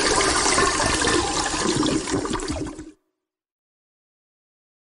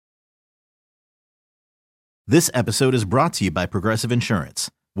 This episode is brought to you by Progressive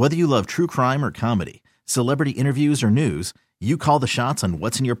Insurance. Whether you love true crime or comedy, celebrity interviews or news, you call the shots on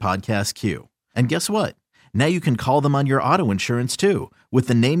what's in your podcast queue. And guess what? Now you can call them on your auto insurance too with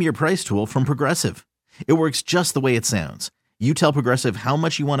the Name Your Price tool from Progressive. It works just the way it sounds. You tell Progressive how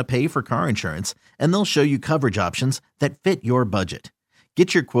much you want to pay for car insurance, and they'll show you coverage options that fit your budget.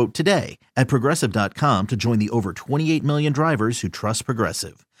 Get your quote today at Progressive.com to join the over 28 million drivers who trust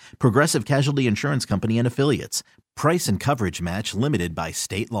Progressive. Progressive Casualty Insurance Company and Affiliates. Price and coverage match limited by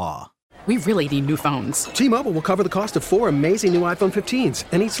state law. We really need new phones. T-Mobile will cover the cost of 4 amazing new iPhone 15s,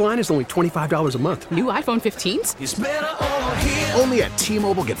 and each line is only $25 a month. New iPhone 15s? It's better over here. Only at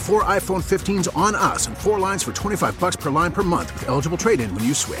T-Mobile, get 4 iPhone 15s on us and 4 lines for $25 per line per month with eligible trade-in when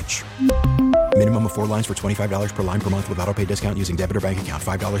you switch. Minimum of 4 lines for $25 per line per month with autopay discount using debit or bank account.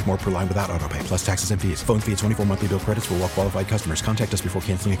 $5 more per line without autopay, plus taxes and fees. Phone fee at 24 monthly bill credits for well-qualified customers. Contact us before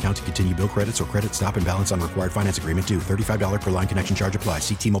canceling account to continue bill credits or credit stop and balance on required finance agreement due. $35 per line connection charge applies.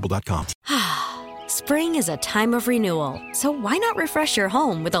 See T-Mobile.com. Spring is a time of renewal, so why not refresh your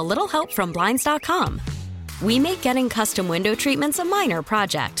home with a little help from Blinds.com? We make getting custom window treatments a minor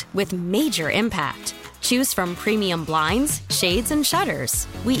project with major impact. Choose from premium blinds, shades, and shutters.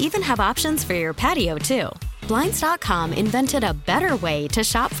 We even have options for your patio, too. Blinds.com invented a better way to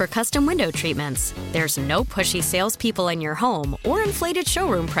shop for custom window treatments. There's no pushy salespeople in your home or inflated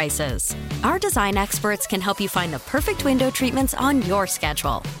showroom prices. Our design experts can help you find the perfect window treatments on your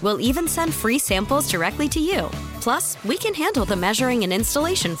schedule. We'll even send free samples directly to you. Plus, we can handle the measuring and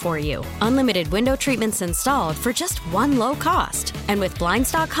installation for you. Unlimited window treatments installed for just one low cost. And with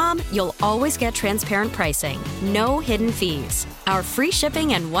Blinds.com, you'll always get transparent pricing. No hidden fees. Our free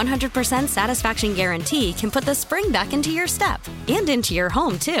shipping and 100% satisfaction guarantee can put the spring back into your step and into your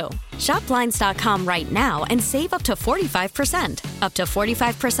home, too. Shop Blinds.com right now and save up to 45%. Up to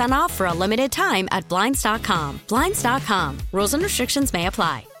 45% off for a limited time at Blinds.com. Blinds.com. Rules and restrictions may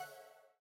apply.